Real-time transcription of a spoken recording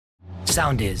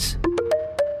Soundis.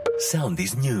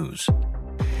 Soundis News.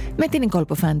 Με την Νικόλ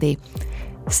Ποφάντη.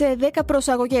 Σε 10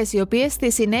 προσαγωγές, οι οποίες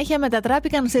στη συνέχεια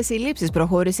μετατράπηκαν σε συλλήψεις,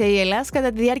 προχώρησε η Ελλάς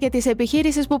κατά τη διάρκεια της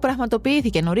επιχείρησης που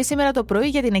πραγματοποιήθηκε νωρίς σήμερα το πρωί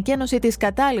για την εκένωση της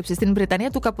κατάληψης στην Βρετανία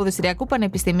του Καποδιστριακού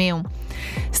Πανεπιστημίου.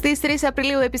 Στις 3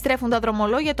 Απριλίου επιστρέφουν τα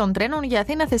δρομολόγια των τρένων για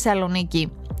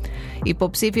Αθήνα-Θεσσαλονίκη.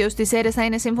 Υποψήφιος της αίρες θα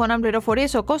είναι, σύμφωνα με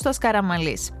πληροφορίες, ο Κώστας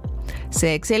Καραμαλής. Σε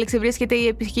εξέλιξη βρίσκεται η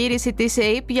επιχείρηση της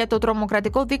ΕΕΠ για το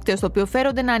τρομοκρατικό δίκτυο, στο οποίο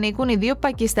φέρονται να ανήκουν οι 2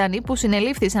 Πακιστανοί που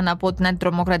συνελήφθησαν από την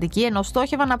αντιτρομοκρατική, ενώ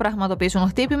στόχευαν να πραγματοποιήσουν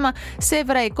χτύπημα σε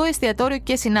εβραϊκό εστιατόριο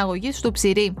και συναγωγή του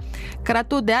Ψηρή.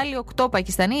 Κρατούνται άλλοι 8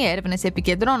 Πακιστανοί. Οι έρευνες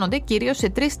επικεντρώνονται κυρίως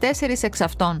σε 3-4 εξ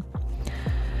αυτών.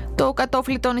 Το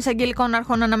κατόφλι των εισαγγελικών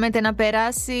αρχών αναμένεται να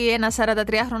περάσει ένα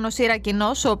 43χρονος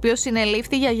Ιρακινός, ο οποίος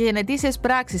συνελήφθη για γενετήσιες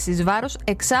πράξεις εις βάρος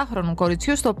 6χρονου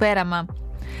κοριτσιού στο Πέραμα.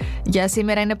 Για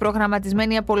σήμερα είναι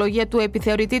προγραμματισμένη η απολογία του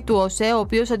επιθεωρητή του ΟΣΕ, ο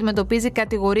οποίος αντιμετωπίζει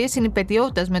κατηγορίες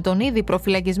συνυπετιότητας με τον ήδη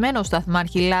προφυλακισμένο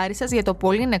σταθμάρχη Λάρισσας για το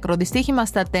πολύ νεκρό δυστύχημα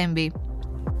στα Τέμπη.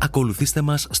 Ακολουθήστε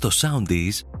μας στο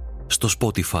Soundis, στο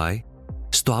Spotify,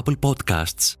 στο Apple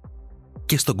Podcasts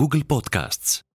και στο Google Podcasts.